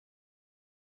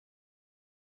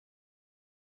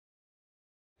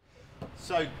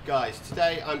So guys,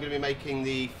 today I'm going to be making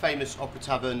the famous Opera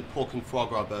Tavern pork and foie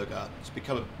gras burger. It's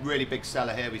become a really big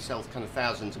seller here. We sell kind of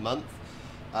thousands a month.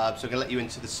 So I'm going to let you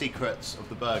into the secrets of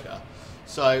the burger.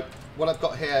 So what I've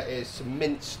got here is some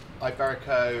minced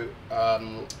Iberico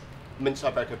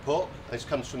pork. This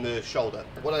comes from the shoulder.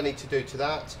 What I need to do to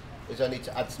that is I need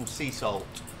to add some sea salt.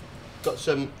 Got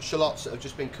some shallots that have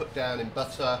just been cooked down in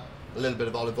butter, a little bit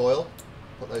of olive oil.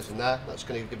 Put those in there. That's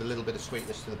going to give a little bit of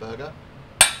sweetness to the burger.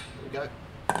 There we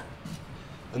go.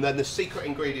 And then the secret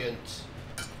ingredient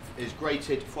is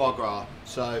grated foie gras.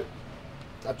 So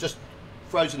I've just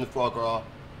frozen the foie gras,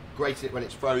 grated it when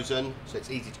it's frozen, so it's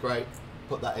easy to grate.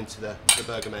 Put that into the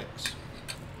burger mix.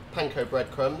 Panko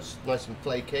breadcrumbs, nice and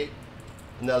flaky,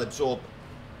 and they'll absorb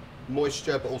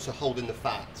moisture but also hold in the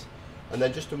fat. And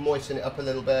then just to moisten it up a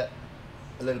little bit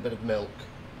of milk.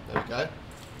 There we go.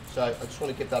 So I just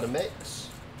want to give that a mix.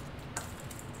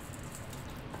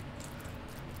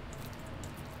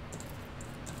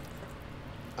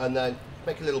 And then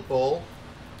make a little ball.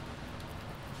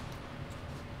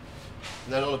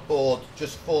 And then on a board,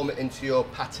 just form it into your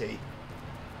patty.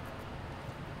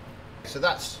 So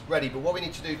that's ready, but what we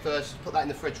need to do first is put that in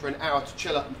the fridge for an hour to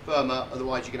chill up and firm up,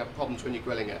 otherwise you're going to have problems when you're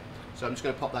grilling it. So I'm just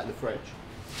going to pop that in the fridge.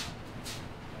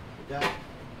 Okay.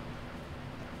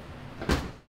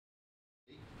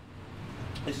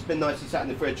 This has been nicely sat in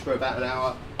the fridge for about an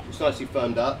hour. It's nicely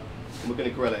firmed up, and we're going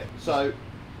to grill it. So,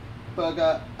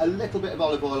 burger, a little bit of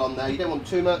olive oil on there. You don't want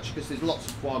too much because there's lots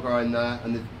of foie gras in there,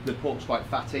 and the pork's quite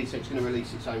fatty, so it's going to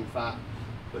release its own fat.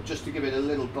 But just to give it a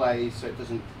little glaze so it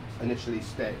doesn't initially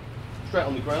stick. Straight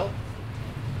on the grill.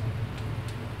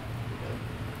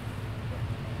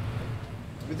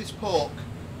 With this pork,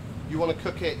 you want to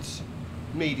cook it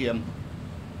medium.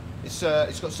 It's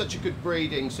got such a good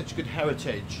breeding, such a good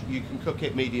heritage. You can cook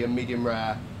it medium, medium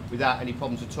rare, without any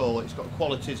problems at all. It's got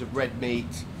qualities of red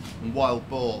meat and wild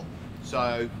boar.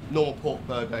 So normal pork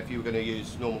burger, if you were going to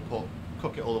use normal pork,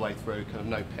 cook it all the way through, kind of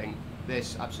no pink.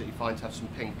 This, absolutely fine to have some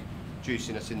pink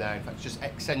juiciness in there. In fact, it just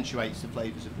accentuates the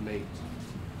flavours of the meat.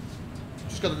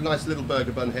 Just got a nice little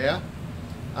burger bun here,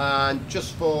 and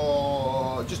just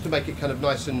to make it kind of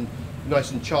nice and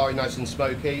charry, nice and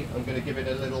smoky, I'm going to give it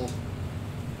a little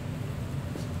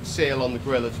seal on the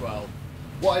grill as well.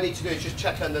 What I need to do is just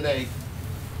check underneath.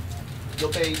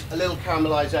 There'll be a little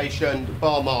caramelisation,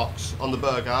 bar marks on the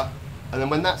burger, and then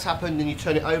when that's happened, then you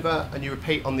turn it over and you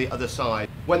repeat on the other side.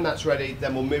 When that's ready,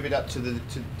 then we'll move it up to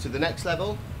the next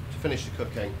level to finish the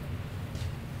cooking.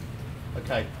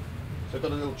 Okay. So I've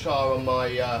got a little char on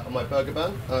my burger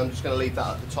bun, and I'm just going to leave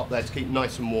that at the top there to keep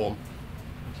nice and warm.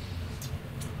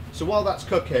 So while that's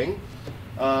cooking,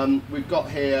 we've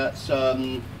got here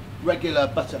some regular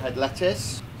butterhead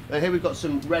lettuce. And here we've got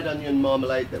some red onion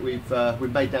marmalade that we've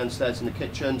made downstairs in the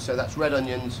kitchen. So that's red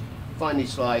onions, finely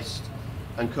sliced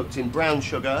and cooked in brown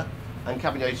sugar and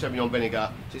Cabernet Sauvignon vinegar.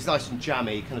 So it's nice and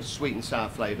jammy, kind of sweet and sour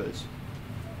flavours.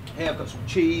 Here I've got some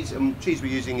cheese, and the cheese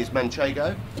we're using is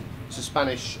Manchego. It's a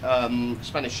Spanish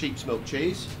sheep's milk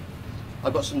cheese.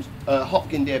 I've got some hot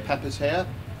guindilla peppers here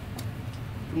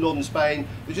from northern Spain.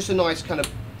 They're just a nice kind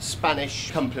of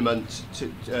Spanish complement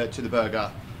to the burger.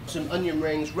 Some onion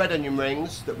rings, red onion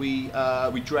rings that we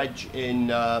dredge in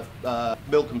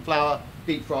milk and flour,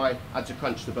 deep fry, adds a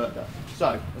crunch to the burger.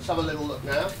 So let's have a little look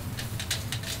now.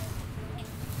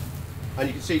 And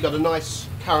you can see you've got a nice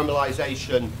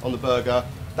caramelisation on the burger.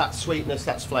 That's sweetness,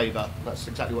 that's flavour. That's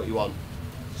exactly what you want.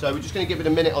 So we're just going to give it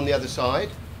a minute on the other side.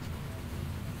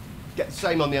 Get the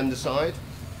same on the underside.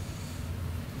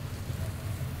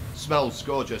 Smells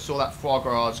gorgeous. All that foie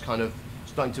gras is kind of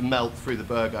starting to melt through the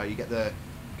burger. You get the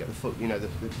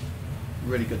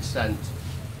really good scent.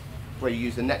 Where you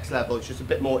use the next level, it's just a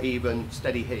bit more even,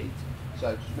 steady heat.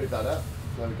 So just move that up.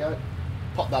 There we go.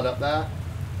 Pop that up there,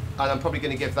 and I'm probably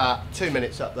going to give that 2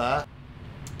 minutes up there.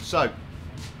 So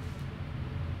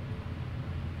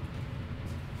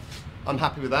I'm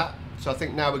happy with that. So I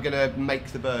think now we're going to make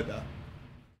the burger.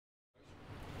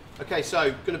 Okay, so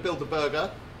I'm going to build the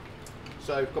burger.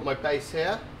 So I've got my base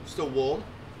here, still warm,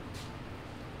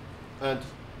 and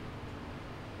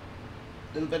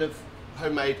a little bit of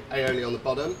homemade aioli on the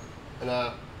bottom, and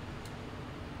a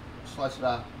slice of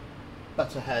our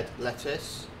butterhead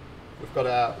lettuce. We've got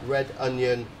our red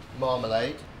onion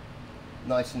marmalade,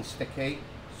 nice and sticky,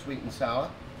 sweet and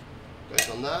sour, goes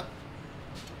on there.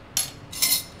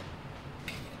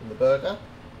 And the burger,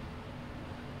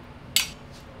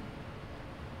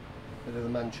 bit of the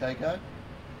Manchego,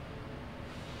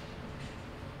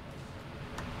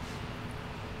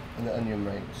 and the onion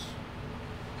rings.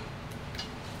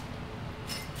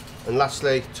 And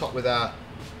lastly, top with our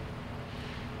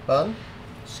bun,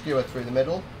 skewer through the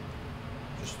middle,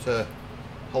 just to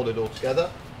hold it all together.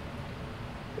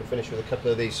 We'll finish with a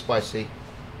couple of these spicy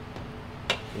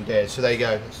guindillas. So there you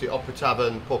go, it's the Opera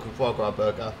Tavern pork and foie gras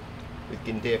burger with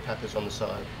guindilla peppers on the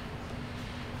side.